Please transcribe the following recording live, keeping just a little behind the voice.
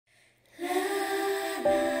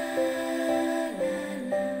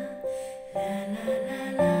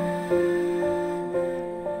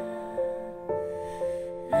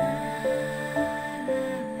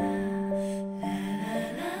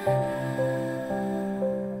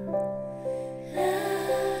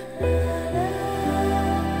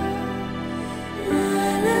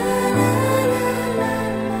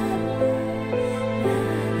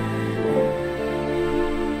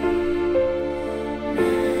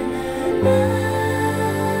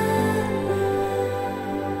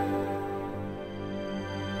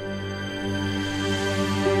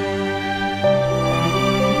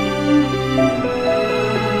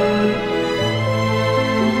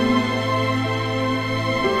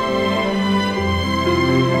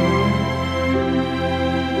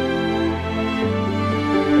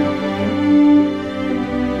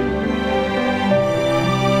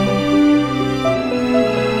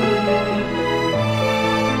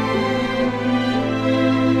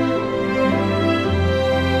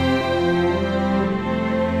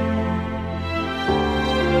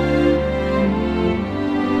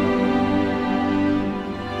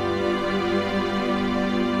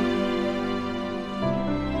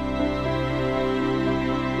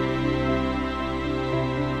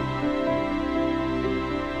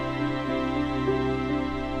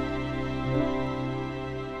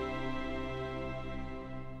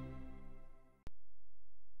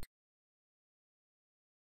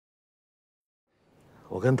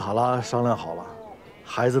我跟塔拉商量好了，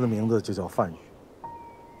孩子的名字就叫范宇。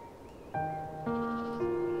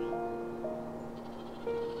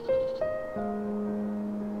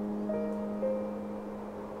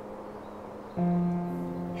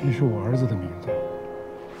这是我儿子的名字。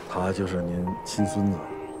他就是您亲孙子，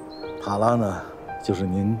塔拉呢就是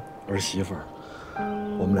您儿媳妇儿。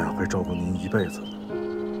我们俩会照顾您一辈子的。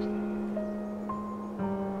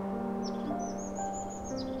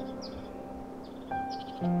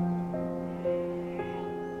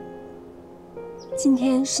 今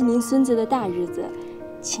天是您孙子的大日子，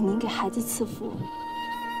请您给孩子赐福。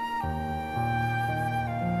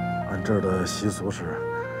按这儿的习俗是，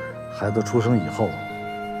孩子出生以后，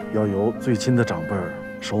要由最亲的长辈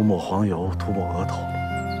手抹黄油涂抹额头。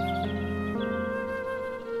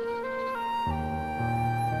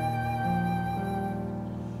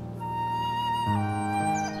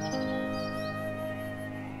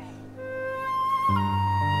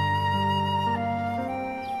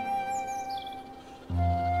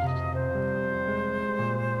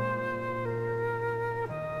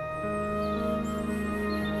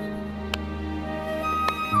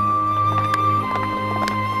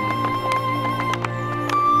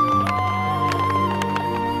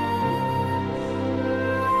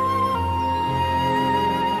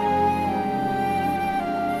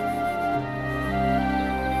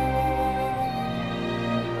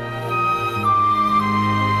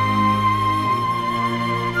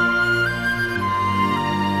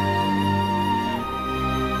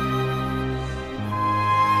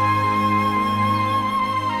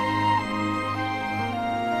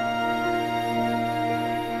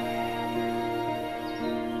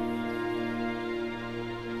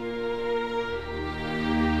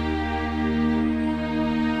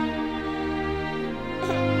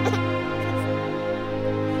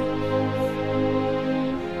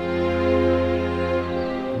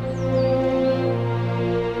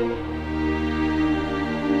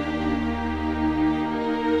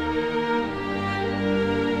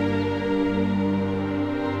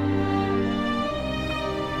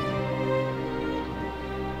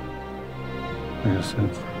 那个孙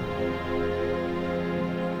子。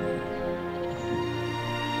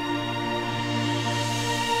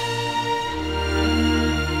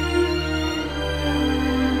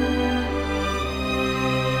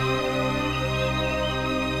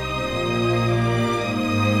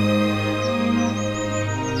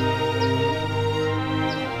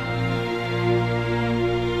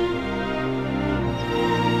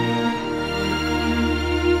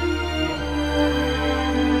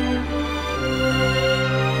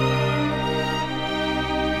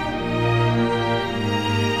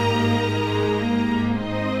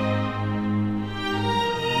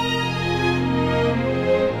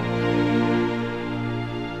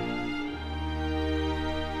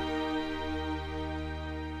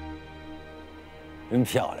 真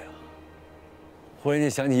漂亮！忽然间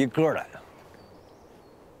想起一歌来，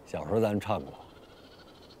小时候咱们唱过。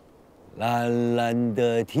蓝蓝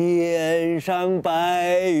的天上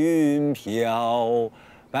白云飘，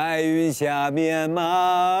白云下面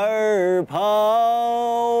马儿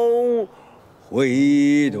跑，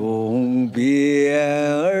挥动鞭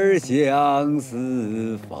儿向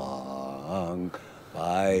四方，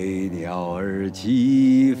百鸟儿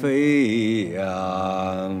齐飞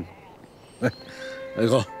扬。来一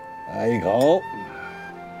口，来一口。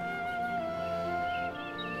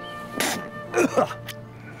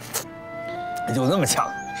就那么呛？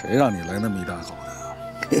谁让你来那么一大口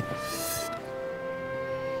的？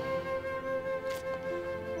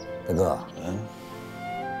大哥，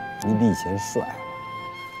你比以前帅了。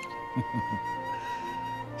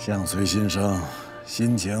相随心生，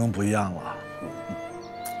心情不一样了。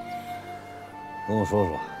跟我说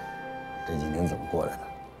说，这几年怎么过来的？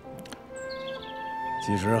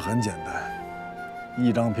其实很简单，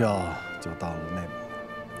一张票就到了内蒙。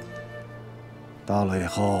到了以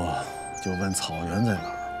后，就问草原在哪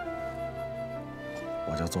儿，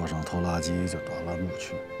我就坐上拖拉机就到了牧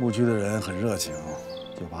区。牧区的人很热情，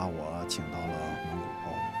就把我请到了蒙古，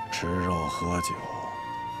吃肉喝酒，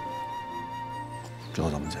就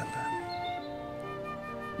这么简单。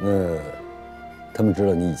那他们知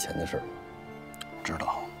道你以前的事儿吗？知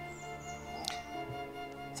道。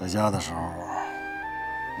在家的时候，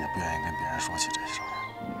也不愿意跟别人说起这事儿，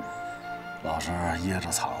老是掖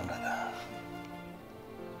着藏着的。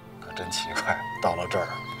可真奇怪，到了这儿，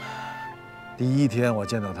第一天我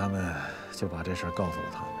见到他们，就把这事儿告诉了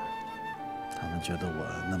他们。他们觉得我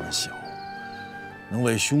那么小，能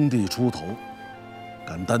为兄弟出头，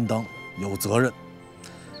敢担当，有责任，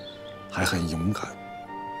还很勇敢，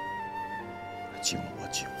敬了我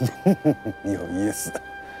酒。有意思。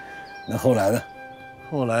那后来呢？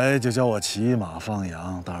后来就叫我骑马放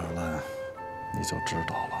羊，当然了，你就知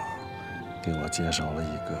道了。给我介绍了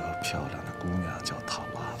一个漂亮的姑娘，叫塔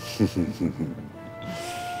拉。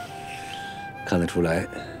看得出来，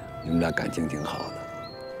你们俩感情挺好的。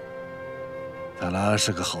塔拉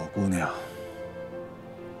是个好姑娘，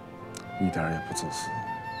一点也不自私。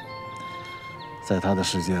在她的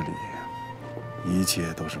世界里，一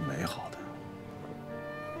切都是美好的，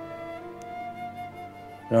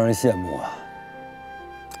让人羡慕啊。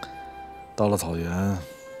到了草原，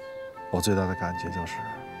我最大的感觉就是，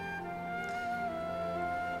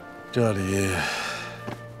这里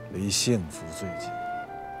离幸福最近。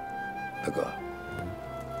大哥，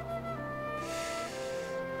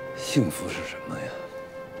幸福是什么呀？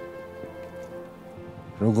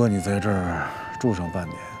如果你在这儿住上半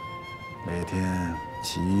年，每天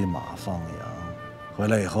骑马放羊，回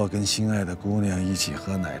来以后跟心爱的姑娘一起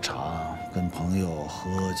喝奶茶，跟朋友喝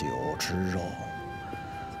酒吃肉，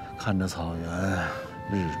看着草原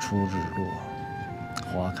日出日落，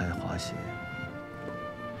花开花谢，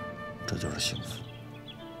这就是幸福。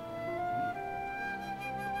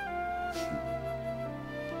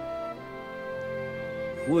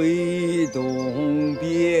挥动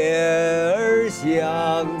鞭儿向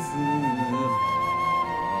四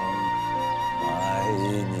方，百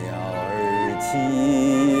鸟儿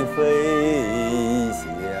齐飞翔。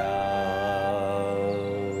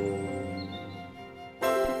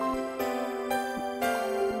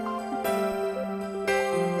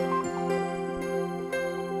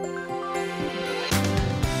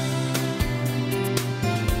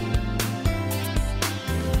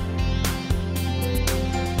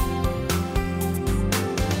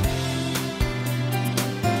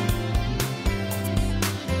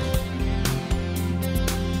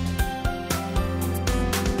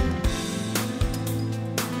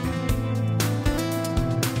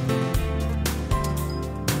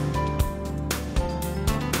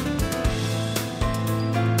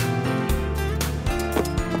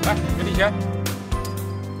来，给你钱。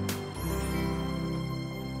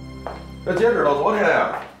这截止到昨天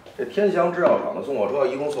呀，这天祥制药厂的送货车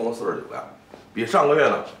一共送了49辆，比上个月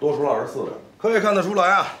呢多出了24辆。可以看得出来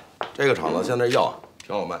啊，这个厂子现在药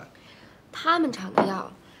挺好卖。他们厂的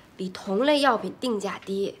药比同类药品定价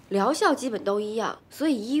低，疗效基本都一样，所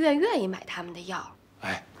以医院愿意买他们的药。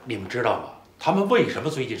哎，你们知道吗？他们为什么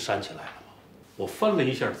最近煽起来了吗？我翻了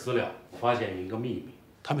一下资料，发现有一个秘密，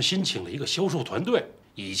他们新请了一个销售团队。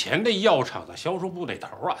以前那药厂的销售部那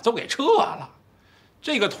头啊，都给撤了。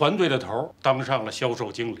这个团队的头当上了销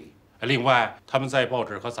售经理。另外，他们在报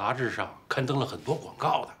纸和杂志上刊登了很多广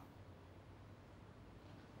告的。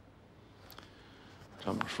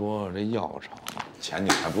这么说，这药厂前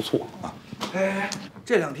景还不错啊。哎，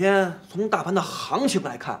这两天从大盘的行情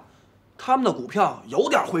来看，他们的股票有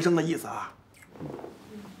点回升的意思啊。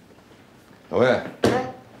小魏，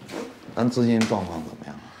咱资金状况怎么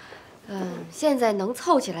样啊？现在能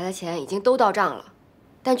凑起来的钱已经都到账了，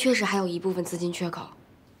但确实还有一部分资金缺口。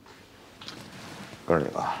哥几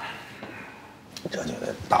个，这就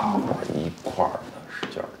得大伙儿一块儿的使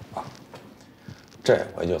劲儿啊！这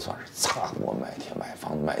回就算是擦锅卖铁、卖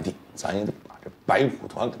房子、卖地，咱也得把这白虎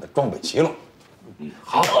团给它装备齐了。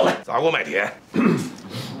好嘞，砸锅卖铁。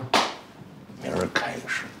明儿开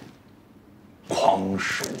始，狂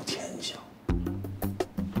收天下。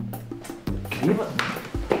提问。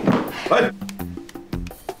来，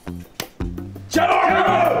下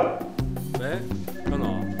班。喂，张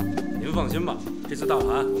总，您放心吧，这次大盘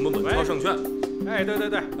我们稳操胜券。哎，对，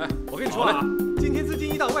哎，我跟你说啊，今天资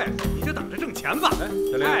金一到位，你就等着挣钱吧。哎，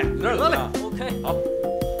小林，你这儿怎么样 ？OK， 好。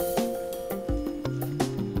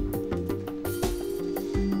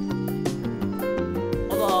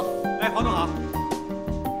黄总，哎，黄总好。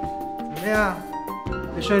怎么样？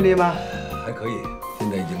还顺利吗？还可以，现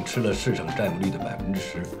在已经吃了市场占有率的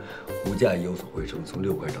10%，股价也有所回升，从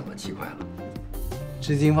6块涨到7块了。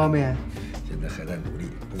资金方面，现在还在努力，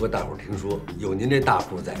不过大伙儿听说有您这大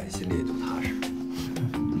户在，心里也就踏实。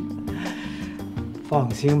放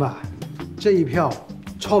心吧，这一票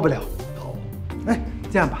错不了。好，哎，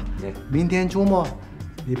这样吧，明天周末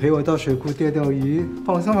你陪我到水库钓钓鱼，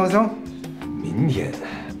放松放松。明天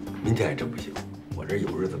还真不行，我这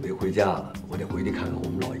有日子没回家了，我得回去看看我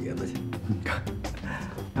们老爷子去。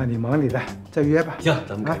那你忙你的，再约吧。行，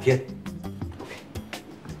咱们改天。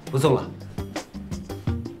不送了。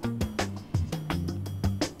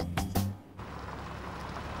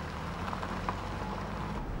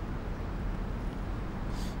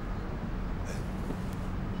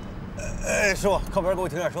哎，师傅，靠边给我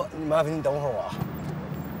停点车，你麻烦你等会儿我啊。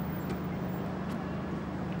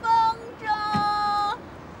风筝，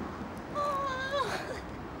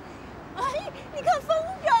哎，你看风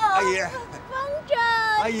筝，阿姨，风筝，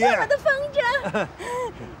阿姨，我的风筝。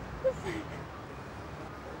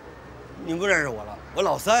您不认识我了，我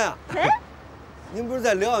老三啊。哎，您不是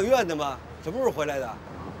在疗养院的吗？什么时候回来的？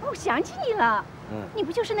哦，想起你了。你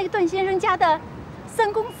不就是那个段先生家的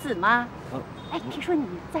三公子吗？哎，听说你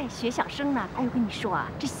在学小生呢。哎，我跟你说啊，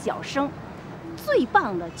这小生最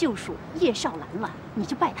棒的就属叶少兰了，你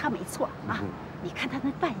就拜他没错啊。你看他那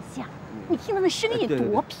扮相，你听他那声音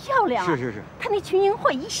多漂亮啊！是，他那群英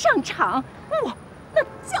会一上场，哇，那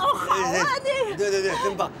叫好啊！那对，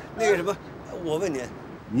真棒。那个什么，我问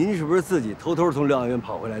您是不是自己偷偷从疗养院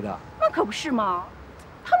跑回来的？那可不是嘛，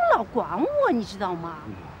他们老管我，你知道吗？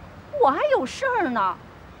我还有事儿呢，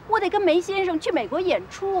我得跟梅先生去美国演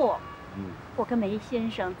出。我跟梅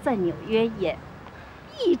先生在纽约演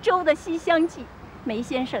1周的《西厢记》，梅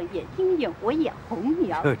先生演莺莺，我演红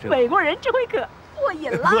娘，美国人这回可过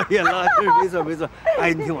瘾了。过瘾了，是没错。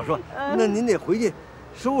哎，你听我说，那您得回去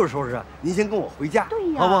收拾啊。您先跟我回家，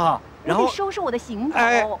对呀，好不好？然后收拾我的行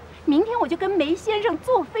头。明天我就跟梅先生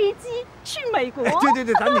坐飞机去美国。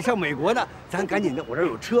对，咱得上美国呢，咱赶紧的，我这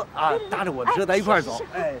有车啊，搭着我的车咱一块儿走。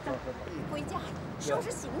哎，走。回家收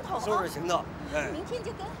拾行头，收拾行头。哎，明天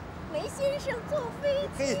就跟梅先生坐飞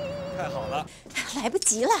机。太好了，来不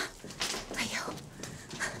及了。哎呦，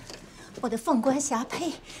我的凤冠霞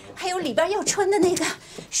帔，还有里边要穿的那个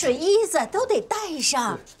水衣子都得带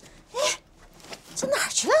上。哎，这哪儿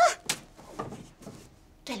去了？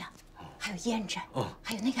对了，还有胭脂，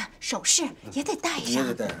还有那个首饰也得带上。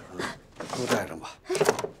也得带上，都带上吧。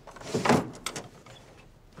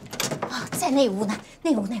啊，在那屋呢，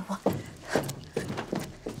那屋。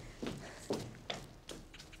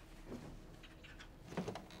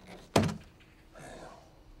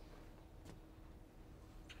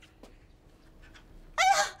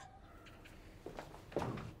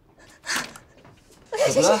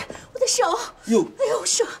谢，我的手。哟，哎呦，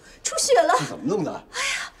手出血了。这怎么弄的？哎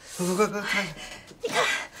呀，快看！你看，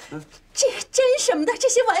这针什么的，这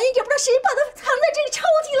些玩意也不知道谁把它藏在这个抽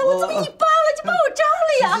屉了。我这么一扒拉就把我扎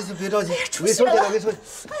了呀！行，别着急，出血了，没错。哎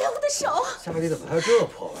呀，我的手！家里怎么还有这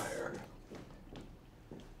破玩意儿？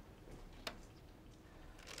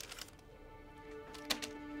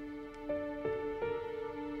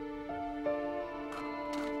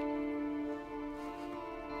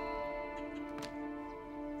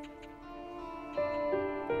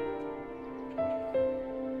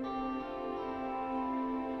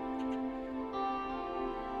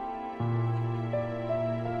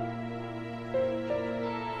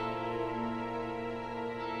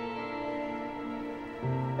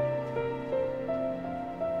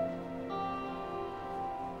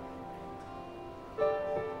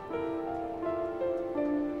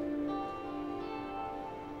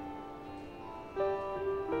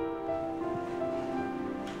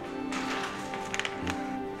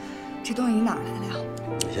这东西你哪儿来的呀？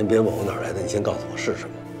你先别问我哪儿来的，你先告诉我是什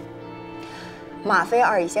么。吗啡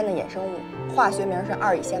2乙酰的衍生物，化学名是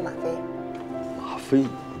2乙酰吗啡。吗啡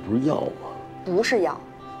不是药吗？不是药，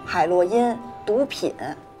海洛因，毒品。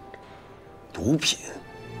毒品？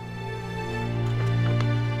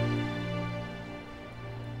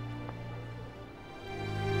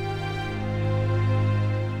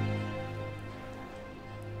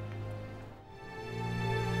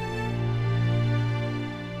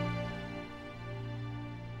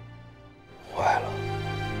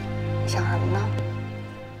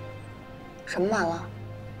什么晚了？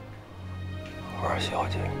二小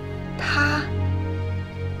姐，他。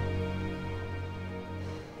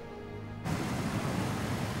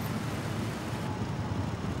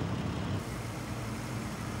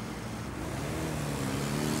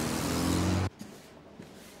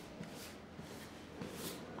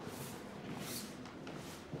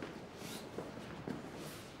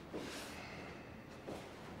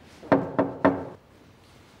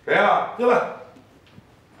谁呀？进来。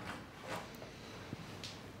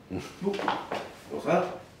哟，老三，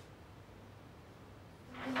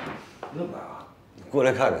你怎么来了？过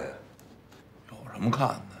来看看呀。有什么看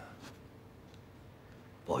的？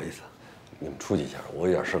不好意思，你们出去一下，我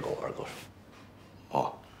有点事跟我二哥说。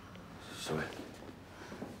哦，行嘞。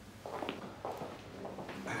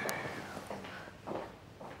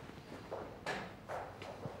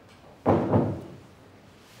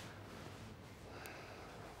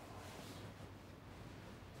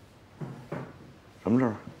什么事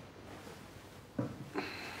儿？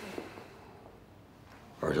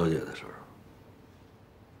二小姐的事儿。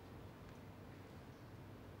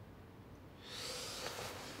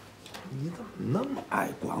你怎么那么爱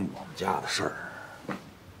管我们家的事儿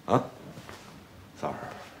啊？三儿，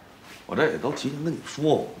我这也都提前跟你说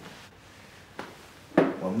过，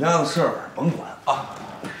我们家的事儿甭管啊，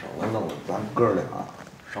省得弄得咱哥俩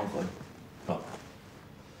伤和气，是吧？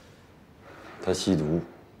他吸毒。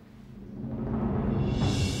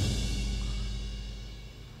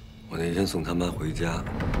我那天送他妈回家，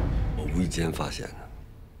我无意间发现的。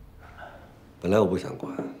本来我不想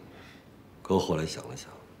管，可我后来想了想，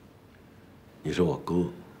你是我哥，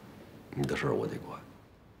你的事儿我得管。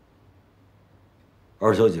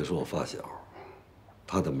二小姐是我发小，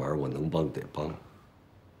她的忙我能帮得帮。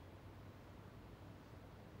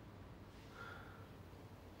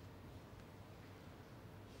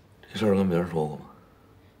这事儿跟别人说过吗？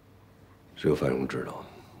只有范荣知道。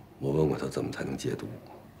我问过他怎么才能戒毒。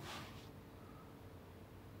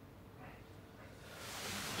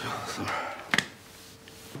三儿，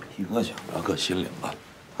一哥想着搁心里了。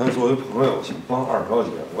他作为朋友想帮二小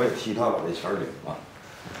姐，我也替他把这钱领了。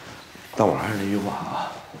但我还是那句话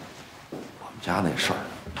啊，我们家那事儿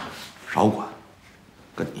少管，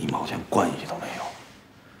跟你1毛钱关系都没有。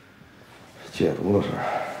戒毒的事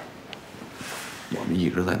儿，我们一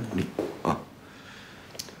直在努力啊。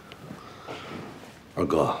二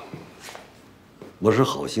哥，我是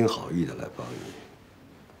好心好意的来帮你。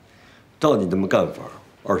照你这么干法，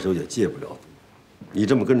二小姐戒不了毒。你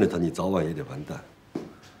这么跟着她，你早晚也得完蛋。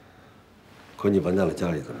可你完蛋了，家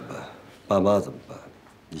里怎么办？爸妈怎么办？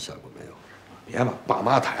你想过没有？别把爸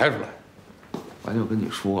妈抬出来。我就跟你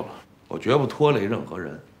说了，我绝不拖累任何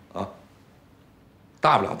人啊。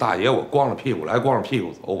大不了大爷我光着屁股来，光着屁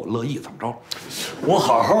股走，我乐意怎么着？我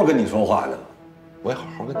好好跟你说话呢，我也好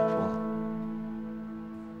好跟你说呢。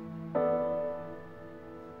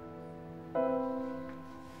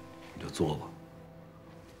你就作吧。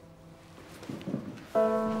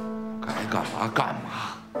该干嘛干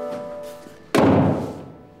嘛，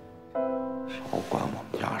少管我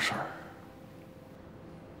们家事儿。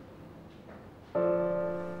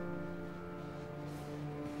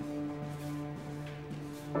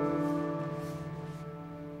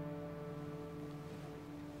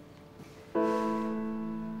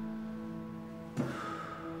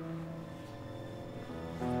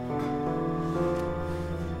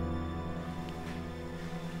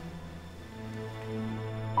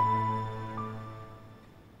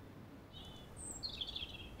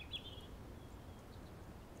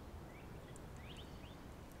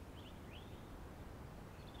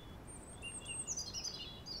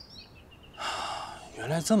原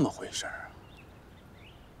来这么回事儿啊！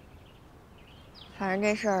反正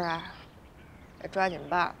这事儿啊，得抓紧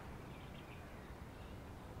办。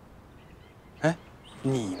哎，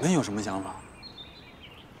你们有什么想法？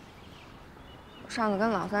我上次跟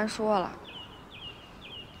老三说了，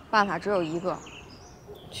办法只有一个，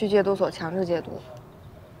去戒毒所强制戒毒。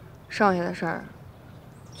剩下的事儿，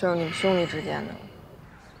就是你们兄弟之间的。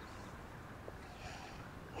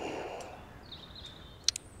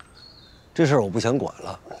这事儿我不想管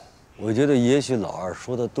了，我觉得也许老二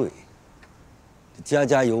说的对。家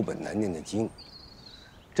家有本难念的经，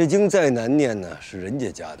这经再难念呢，是人家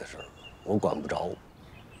家的事儿，我管不着。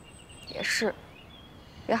也是，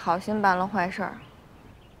别好心办了坏事儿。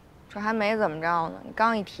这还没怎么着呢，你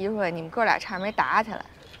刚一提出来，你们哥俩差点没打起来。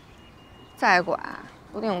再管，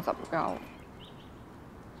不定怎么着。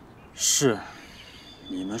是，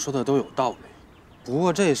你们说的都有道理。不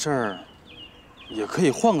过这事儿也可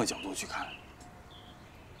以换个角度去看。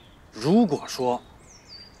如果说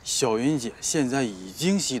小云姐现在已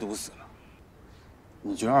经吸毒死了，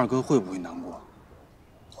你觉得二哥会不会难过？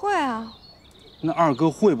会啊。那二哥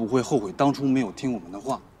会不会后悔当初没有听我们的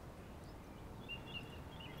话？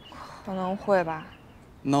可能会吧。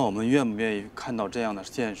那我们愿不愿意看到这样的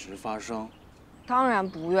现实发生？当然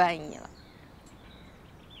不愿意了。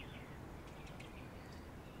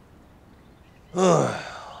哎呀，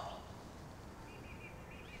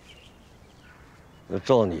那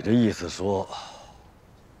照你这意思说，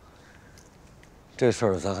这事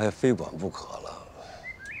儿咱还非管不可了。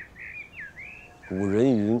古人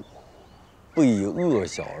云：“不以恶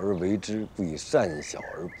小而为之，不以善小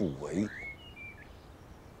而不为。”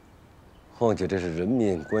况且这是人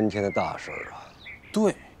命关天的大事儿啊！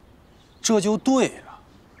对，这就对了。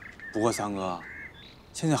不过三哥，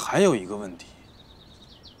现在还有一个问题，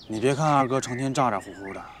你别看二哥成天咋咋呼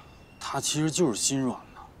呼的，他其实就是心软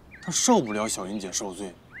了，他受不了小云姐受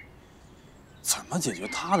罪。怎么解决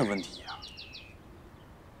他的问题呀？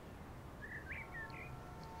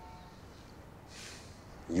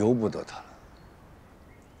由不得他。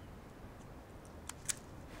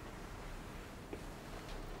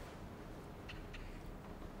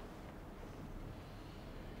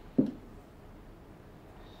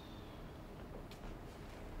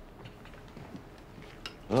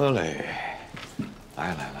嘞，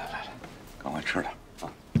来，赶快吃点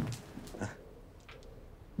啊！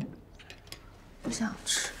不想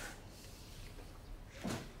吃。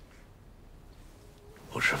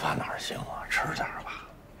不吃饭哪行啊？吃点吧。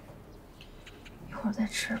一会儿再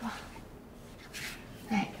吃吧。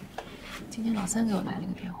哎，今天老三给我来了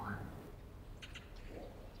个电话。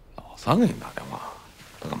老三给你打电话，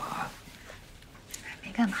他干嘛？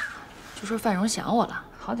没干嘛，就说范荣想我了，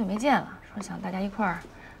好久没见了，说想大家一块儿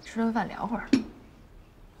吃顿饭聊会儿。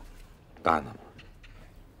干的吗？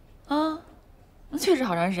啊，那确实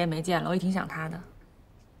好长时间没见了，我也挺想他的。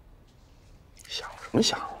想什么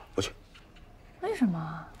想啊？不去。为什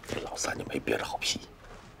么？这老三就没憋着好屁。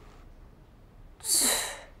切，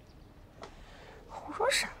胡说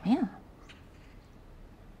什么呀？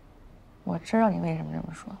我知道你为什么这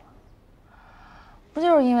么说了，不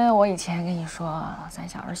就是因为我以前跟你说老三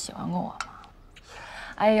小时候喜欢过我吗？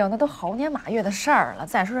哎呦，那都猴年马月的事儿了。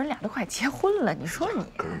再说人俩都快结婚了，你说你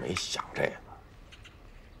根儿没想这个。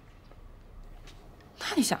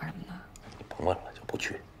那你想什么呢？你甭问了，就不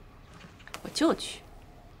去。我就去。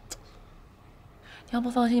你要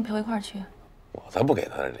不放心，你陪我一块儿去。我才不给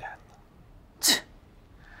他这脸呢。切，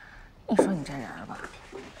你说你这人吧，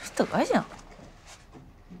德行。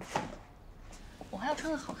我还要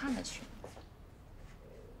穿个好看的去。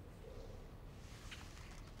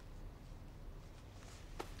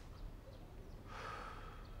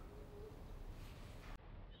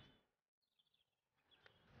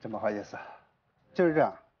真不好意思，今儿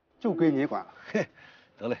啊就归你管了。嘿，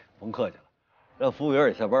得嘞，甭客气了，让服务员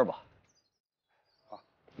也下班吧。好，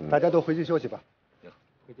大家都回去休息吧。行，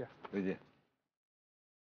回见。再见。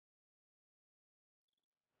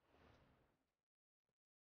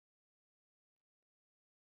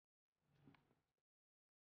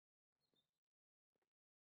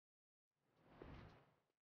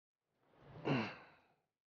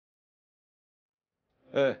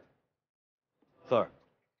哎，三儿，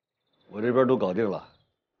我这边都搞定了，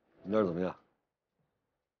你那儿怎么样？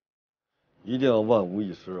一定要万无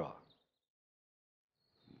一失啊！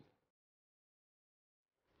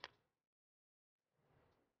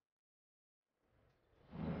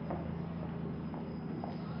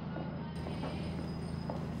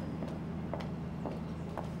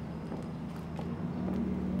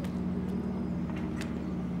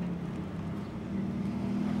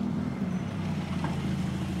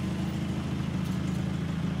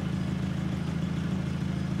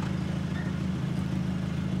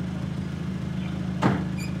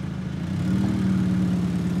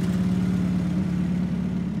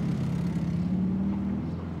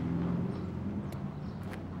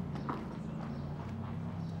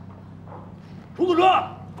出租车，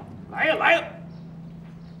来呀来呀！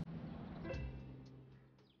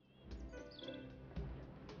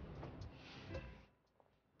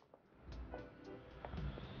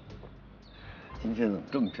今天怎么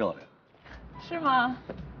这么漂亮？是吗？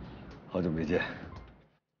好久没见，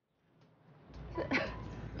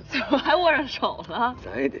怎么还握上手了？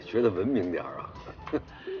咱也得学得文明点啊。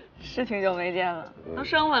是挺久没见了，都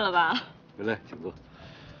升温了吧？来，请坐。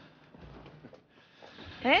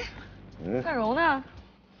哎，范荣呢？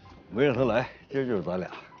没让他来，今儿就是咱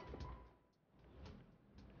俩。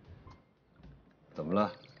怎么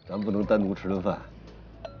了？咱不能单独吃顿饭？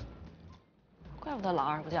怪不得老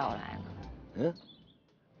二不叫我来呢。嗯？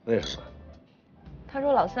为什么？他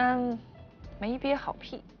说老三没憋好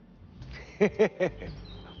屁。嘿嘿嘿，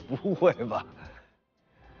不会吧？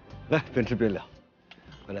来，边吃边聊。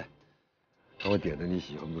快来，看我点的你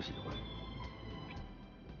喜欢不喜欢？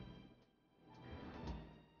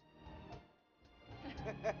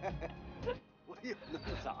我有那么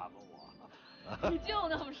傻吗我？你就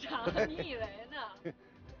那么傻，你以为呢？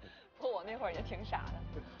不过我那会儿也挺傻的。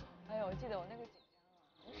哎呦，我记得我那个紧张啊，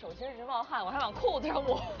我手心直冒汗，我还往裤子上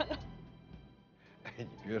抹呢。哎，你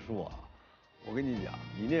别说啊，我跟你讲，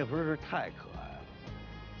你那会儿是太可爱了。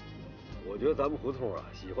我觉得咱们胡同啊，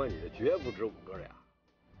喜欢你的绝不止我们哥俩，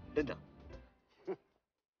真的。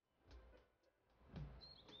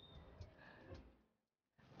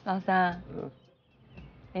老三，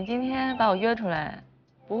你今天把我约出来，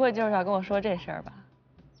不会就是要跟我说这事儿吧？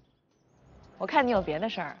我看你有别的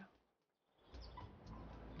事儿。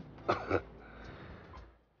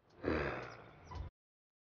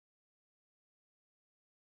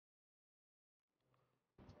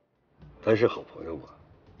咱是好朋友嘛。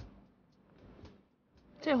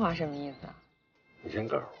这话什么意思啊？你先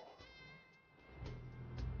告诉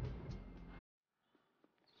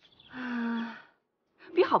我。啊，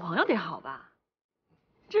比好朋友得好吧？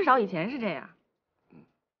至少以前是这样。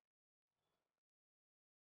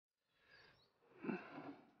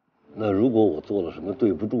那如果我做了什么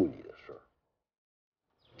对不住你的事儿，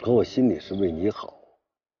可我心里是为你好，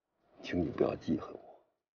请你不要记恨我。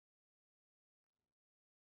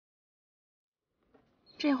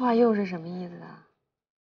这话又是什么意思啊？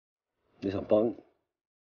我想帮你。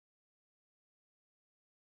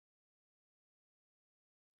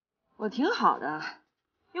我挺好的，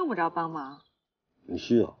用不着帮忙。你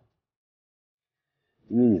需要，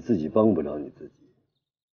因为你自己帮不了你自己，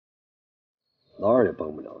老二也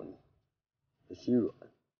帮不了你，他心软。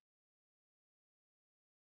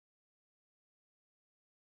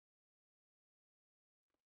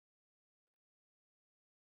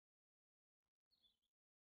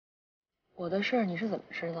我的事儿你是怎么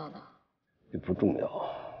知道的？这不重要，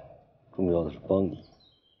重要的是帮你。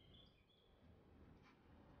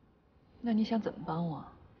那你想怎么帮我？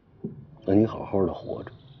让你好好的活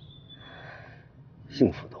着，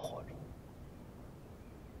幸福的活着。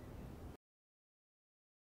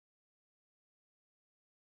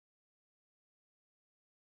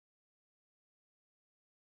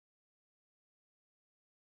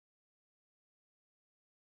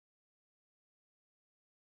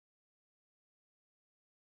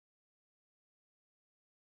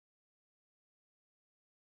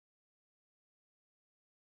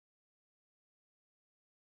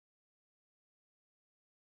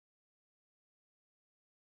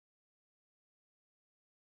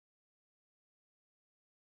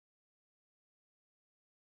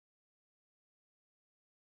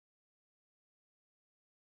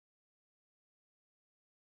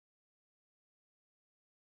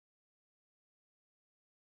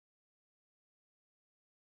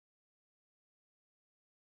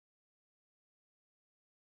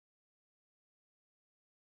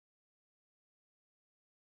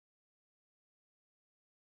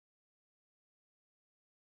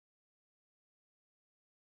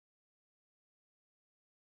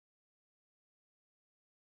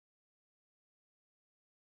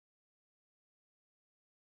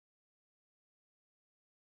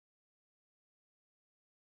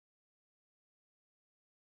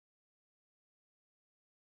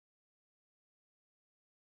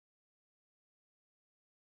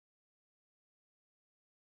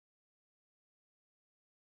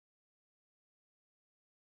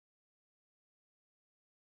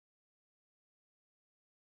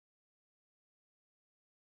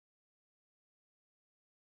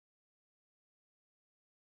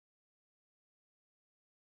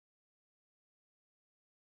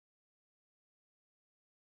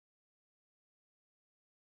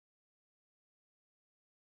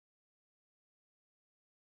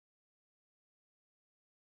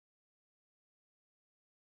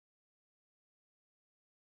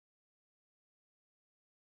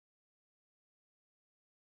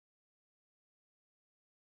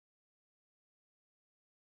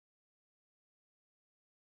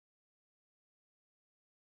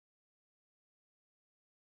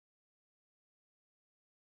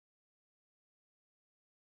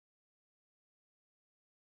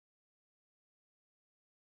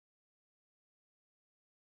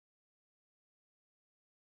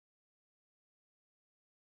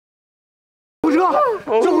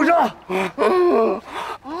救护车！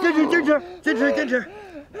坚持，坚持，坚持，坚持，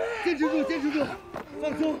坚持住，坚持住，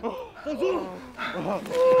放松，放松，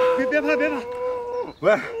别怕，别怕。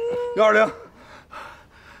喂，120，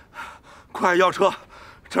快要车，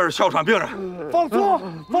这是哮喘病人。放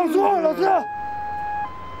松，放松，老四。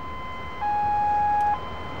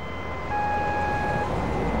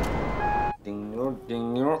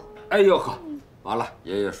顶牛，哎呦呵，完了，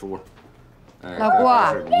爷爷输了。哎，老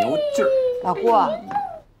郭，这是牛劲儿。老郭，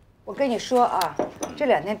我跟你说啊，这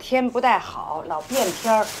2天天不太好，老变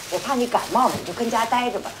天儿，我怕你感冒了，你就跟家待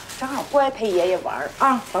着吧，正好乖陪爷爷玩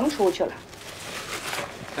啊，甭出去了。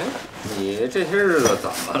哎，你这些日子怎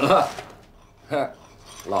么了？哼，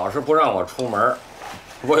老是不让我出门，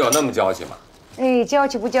我有那么娇气吗？哎，娇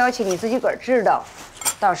气不娇气你自己个儿知道，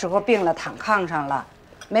到时候病了躺炕上了，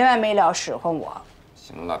没完没了使唤我。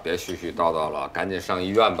行了，别絮絮叨叨了，赶紧上医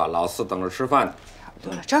院吧，老四等着吃饭呢。差不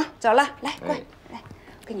多了，成，走了，来，乖，来，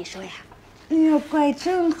跟你说呀，哎呀，乖，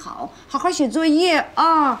真好，好好写作业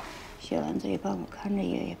啊。写完作业帮我看着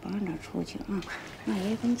爷爷，甭让他出去啊，让爷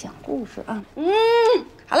爷给你讲故事啊。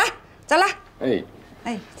好了，走了。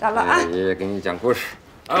哎，走了啊。爷爷给你讲故事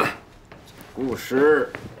啊，故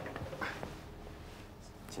事。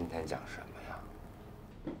今天讲什么呀？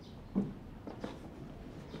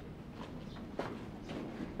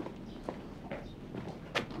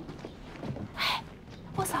哎，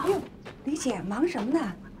我嫂，李姐忙什么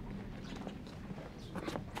呢？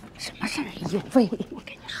什么事儿？哎呦喂，我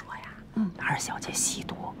跟你说呀，二小姐吸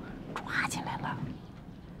毒，抓起来了。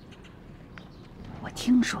我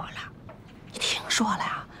听说了，你听说了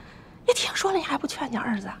呀？你听说了，你还不劝你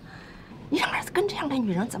儿子？你让儿子跟这样的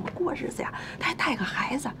女人怎么过日子呀？他还带个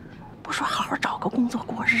孩子，不说好好找个工作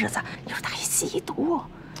过日子，你说他还吸毒，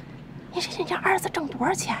你这人家儿子挣多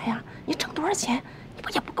少钱呀？你挣多少钱，你不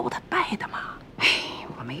也不够他败的吗？哎，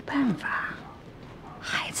我没办法，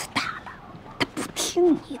孩子大了，他不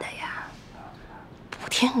听你的呀。不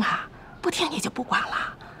听啊，不听你就不管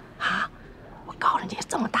了啊？我告诉你，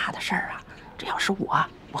这么大的事儿啊，这要是我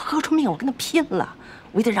喝出命，我跟他拼了，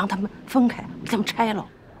我也得让他们分开，我给他们拆了。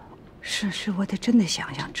是，我得真得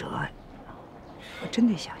想想辙，我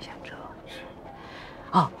真得想想辙。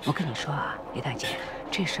哦，我跟你说啊，李大姐，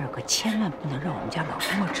这事儿可千万不能让我们家老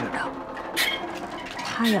郭知道。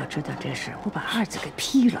他要知道这事，我把二子给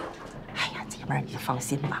劈了。哎呀，姐妹儿，你就放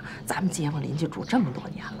心吧，咱们街坊邻居住这么多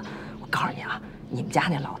年了，我告诉你啊，你们家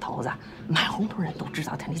那老头子买红头人都知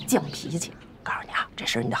道他那犟脾气。告诉你啊，这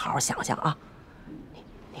事儿你得好好想想啊。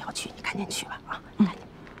你要去，你赶紧去吧啊！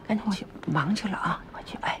赶紧去，忙去了啊！快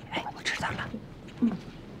去！哎，我知道了。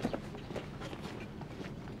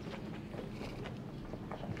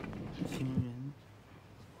新人，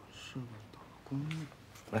我是个打工的。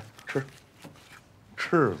来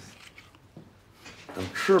吃死！等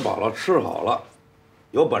吃饱了吃好了，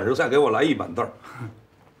有本事再给我来一板凳。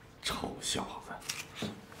臭小子，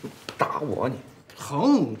打我你！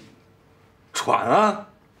疼！喘啊，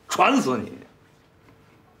喘死你！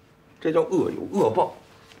这叫恶有恶报。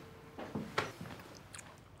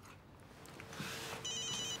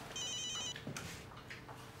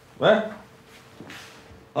喂，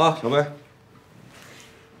啊，小梅，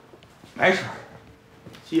没事，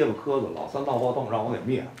结巴磕子老三闹暴动让我给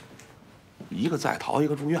灭了，一个在逃，一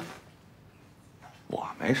个住院。我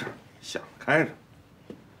没事，想开着。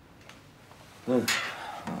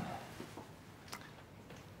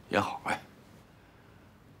也好哎。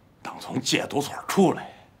等从戒毒所出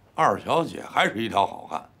来，二小姐还是一条好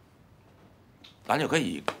汉，咱就可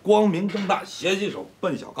以光明正大携起手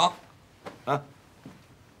奔小康，啊！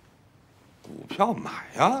股票买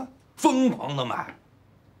呀，疯狂的买。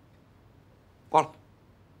挂了。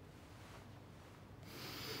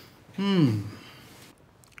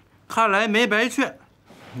看来没白劝，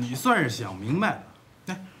你算是想明白了。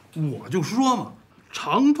哎，我就说嘛，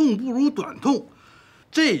长痛不如短痛，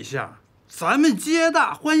这下咱们皆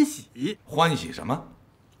大欢喜。欢喜什么？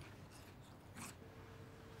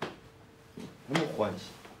什么欢喜？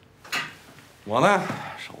我呢，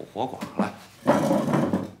守活寡了。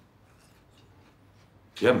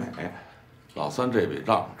别美，老三这笔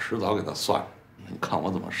账迟早给他算了，你看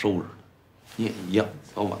我怎么收拾他。你也一样，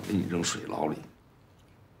早晚给你扔水牢里。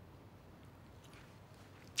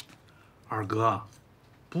二哥，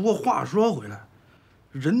不过话说回来，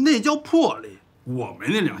人那叫魄力，我没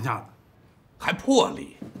那两下子。还魄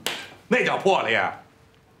力？那叫魄力？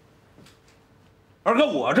二哥，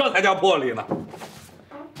我这才叫魄力呢。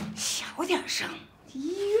小点声，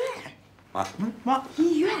医院。啊，妈，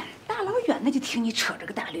医院大老远的就听你扯着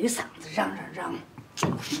个大驴嗓子嚷。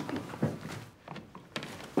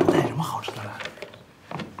带什么好吃的来？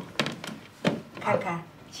看看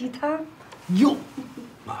鸡汤。哟，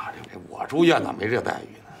妈的，我住院咋没这待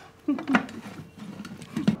遇呢？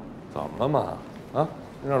怎么了嘛？啊，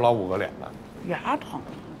你这老捂个脸呢？牙疼，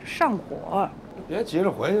上火。别急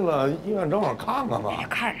着回去了，医院正好看看吧。哎呀，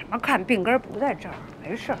看什么看？病根不在这儿，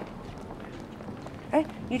没事儿。哎，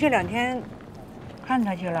你这2天看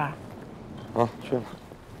他去了？啊，去了。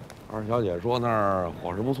二小姐说那儿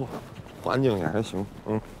伙食不错，环境也还行，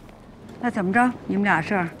那怎么着？你们俩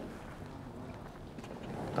是？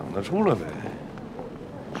等他出来呗。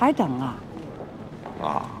还等啊？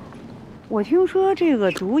啊。我听说这个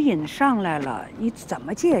毒瘾上来了，你怎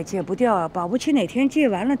么戒也戒不掉啊！保不齐哪天戒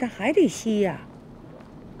完了，他还得吸呀。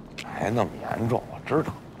没那么严重，我知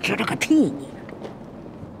道。知道个屁你！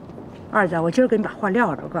二子，我今儿给你把话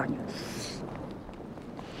撂着，我告诉你，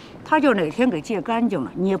他就哪天给戒干净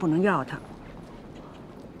了，你也不能要他。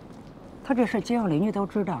他这事街坊邻居都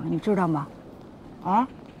知道了，你知道吗？啊，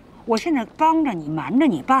我现在帮着你瞒着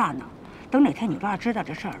你爸呢，等哪天你爸知道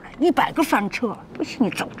这事儿来，100个翻车，不信你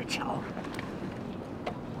走着瞧。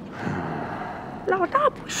老大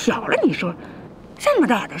不小了，你说，这么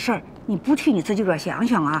大的事儿，你不替你自己个儿想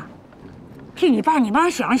想啊？替你爸你妈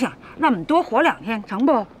想想，让我们多活2天，成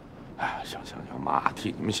不？哎，行，妈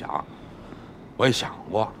替你们想，我也想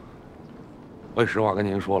过。我也实话跟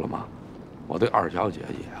您说了嘛，我对二小姐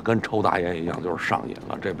也跟抽大烟一样，就是上瘾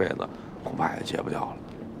了，这辈子恐怕也戒不掉了。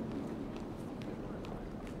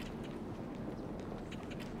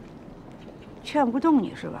劝不动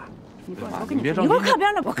你是吧？你过来，我跟你别着急，你给我靠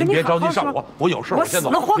边了，我跟你别着急好好说。上我有事，我先走。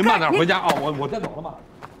死了活该。您慢点回家啊，我先走了吧。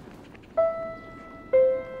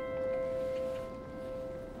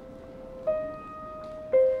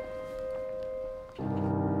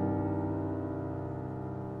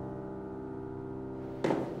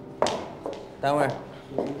单位，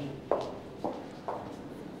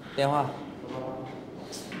电话。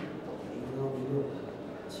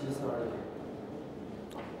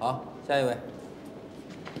好，下一位。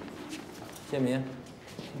姓名。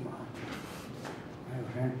还有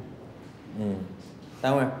谁？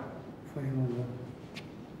单位。复兴公司。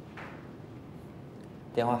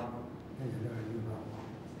电话。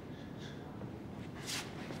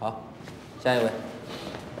好，下一位。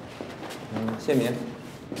姓名。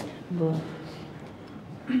不。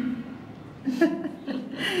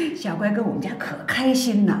小乖跟我们家可开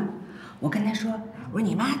心呢，我跟他说，我说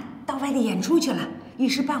你妈到外地演出去了，一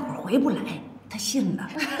时半会儿回不来，他信了。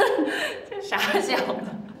这傻小子。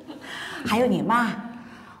还有你妈，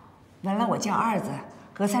完了我叫二子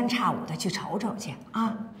隔3差5的去瞅瞅去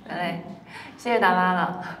啊。哎，谢谢大妈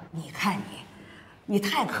了。你看你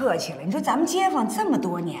太客气了。你说咱们街坊这么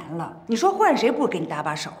多年了，你说换谁不给你搭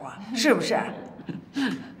把手啊？是不是？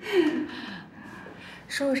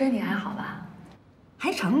叔叔身体还好吧？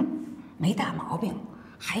还成，没大毛病，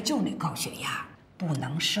还就那高血压，不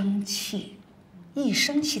能生气，一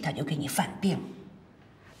生气他就给你犯病。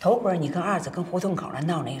头回你跟二子跟胡同口那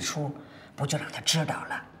闹那一出，不就让他知道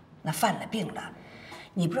了？那犯了病了，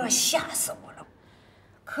你不知道吓死我了，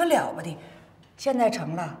可了不得。现在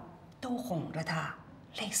成了，都哄着他，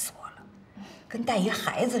累死我了，跟带一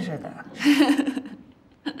孩子似的。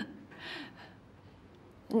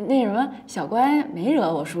那什么，小乖没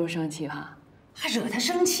惹我叔叔生气哈？还惹他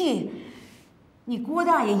生气？你郭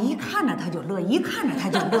大爷一看着他就乐，一看着他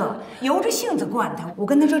就乐，由着性子惯他。我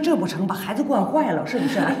跟他说这不成，把孩子惯坏了，是不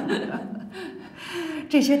是？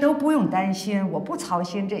这些都不用担心，我不操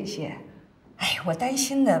心这些。哎，我担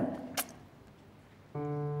心的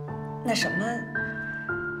那什么，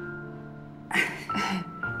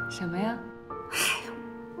什么呀？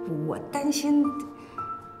我担心。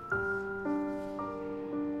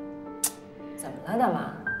怎么了，大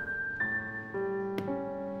妈？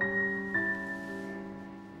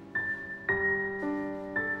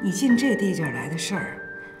你进这地界来的事儿，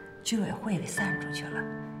居委会给散出去了，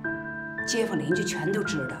街坊邻居全都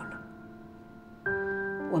知道了。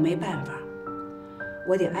我没办法，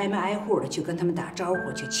我得挨门挨户的去跟他们打招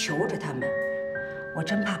呼，去求着他们。我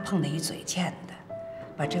真怕碰到一嘴欠的，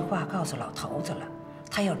把这话告诉老头子了，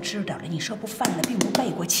他要知道了，你说不犯了病不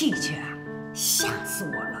背过气去啊？吓死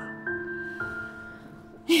我了！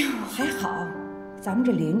哎呦，还好，咱们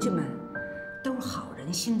这邻居们都是好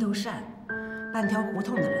人，心都善，半条胡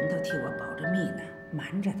同的人都替我保着密呢，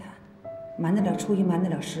瞒着他，瞒得了初一，瞒得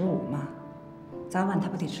了15吗？早晚他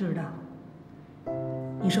不得知道？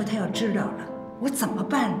你说他要知道了，我怎么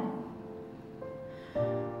办？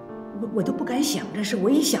我都不敢想这事，我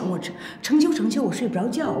一想我成就，我睡不着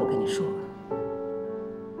觉。我跟你说，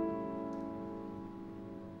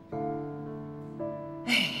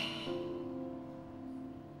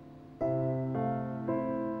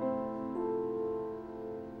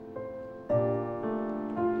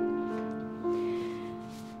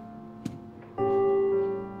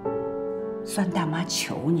算大妈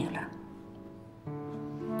求你了，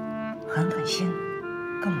狠狠心，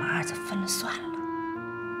跟我们二子分了算了。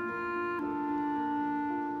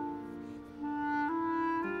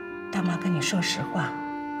大妈跟你说实话，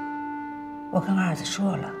我跟二子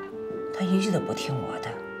说了，他一句都不听我的。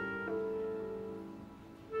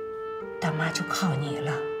妈就靠你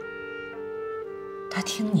了，她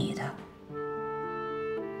听你的。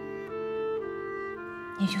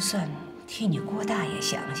你就算替你郭大爷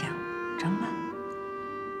想想，成吗？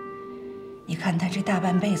你看他这大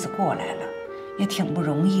半辈子过来了，也挺不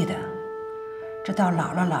容易的。这到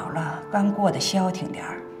老了，刚过得消停点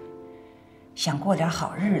儿，想过点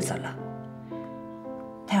好日子了。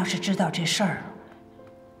他要是知道这事儿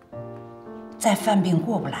再犯病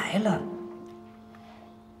过不来了，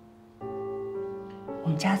我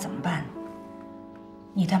们家怎么办？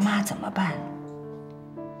你他妈怎么办？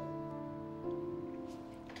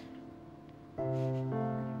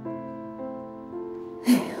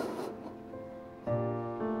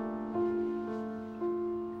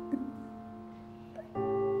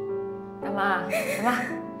大妈，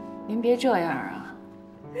您别这样啊！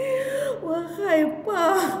我害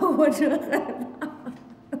怕，我真害怕，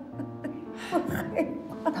我害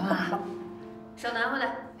怕。大妈，手拿回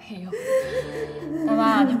来。哎呦，大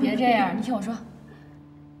妈，您别这样，你听我说。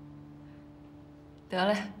得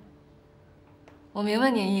嘞，我明白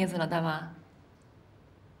您意思了，大妈。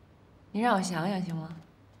您让我想想行吗？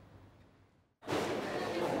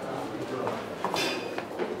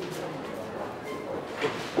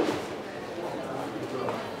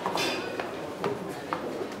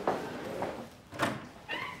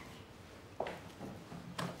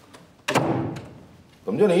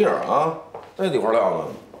怎么就你一人啊？那地方亮呢？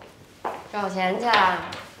找钱去。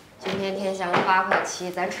今天天祥8块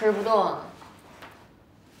7，咱吃不动。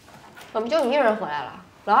怎么就你一人回来了？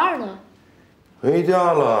老二呢？回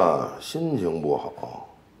家了，心情不好。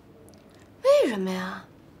为什么呀？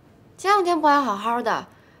前2天不还好好的，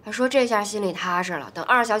还说这下心里踏实了，等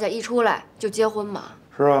二小姐一出来就结婚嘛。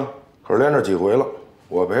是啊，可是连着几回了，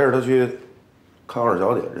我陪着她去看二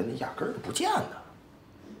小姐，人家压根儿就不见她。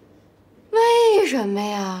为什么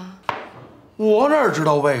呀？我哪知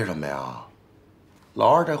道为什么呀？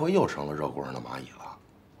老二这回又成了热锅上的蚂蚁了，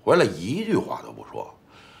回来一句话都不说。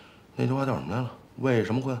那句话叫什么来了？为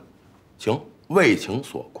什么困？为情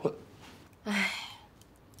所困。哎，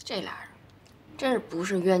这俩人真是不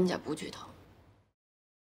是冤家不聚头。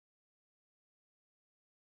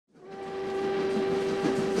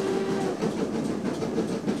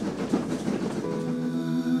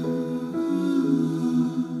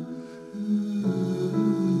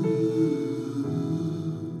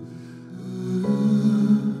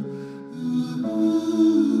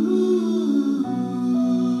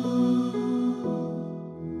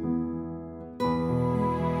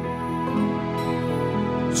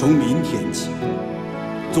从明天起，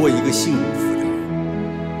做一个幸福的人，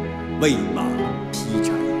喂马劈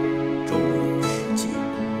柴，周游世界。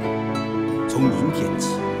从明天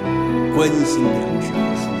起，关心粮食和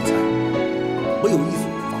蔬菜。我有一所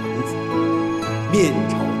房子，面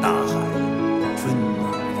朝大海，春暖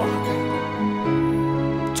花开。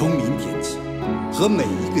从明天起，和每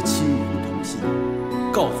一个亲人通信，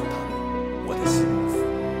告诉他们我的幸福。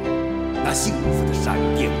那幸福的闪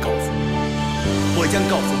电告诉我将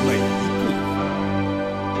告诉每一个人，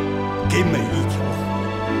给每一条河、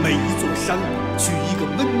每一座山取一个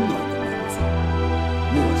温暖的名字。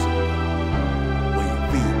陌生人，我也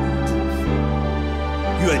为你祝福。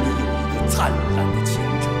愿你有一个灿烂的前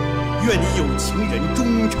程，愿你有情人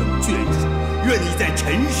终成眷属，愿你在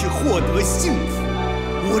尘世获得幸福。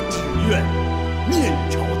我只愿面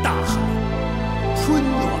朝大海，春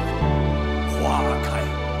暖花开。